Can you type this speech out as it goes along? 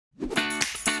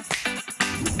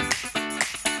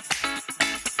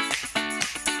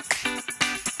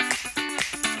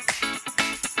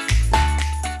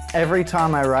Every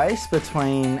time I race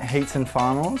between heats and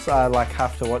finals, I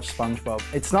have to watch SpongeBob.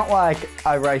 It's not like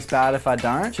I race bad if I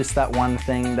don't, it's just that one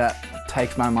thing that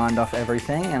takes my mind off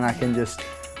everything and I can just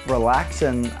relax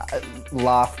and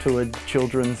laugh to a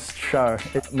children's show.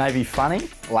 It may be funny,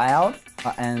 loud,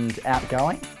 and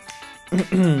outgoing.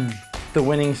 The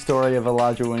winning story of a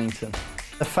larger Winnington.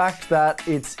 The fact that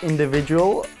it's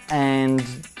individual and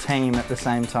team at the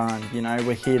same time. You know,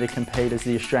 we're here to compete as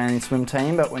the Australian swim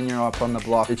team, but when you're up on the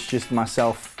block, it's just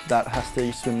myself that has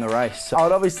to swim the race. So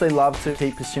I'd obviously love to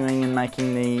keep pursuing and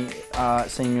making the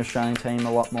senior Australian team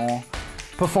a lot more.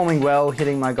 Performing well,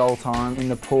 hitting my goal time in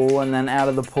the pool, and then out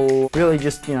of the pool, really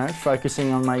just, you know,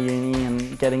 focusing on my uni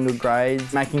and getting good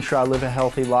grades, making sure I live a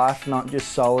healthy life, not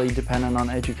just solely dependent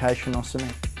on education or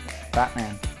swimming.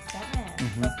 Batman.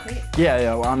 Batman, that's quick.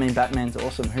 Yeah, well, I mean, Batman's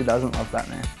awesome. Who doesn't love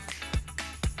Batman?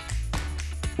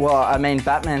 Well, I mean,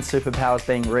 Batman's superpower is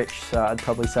being rich, so I'd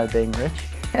probably say being rich.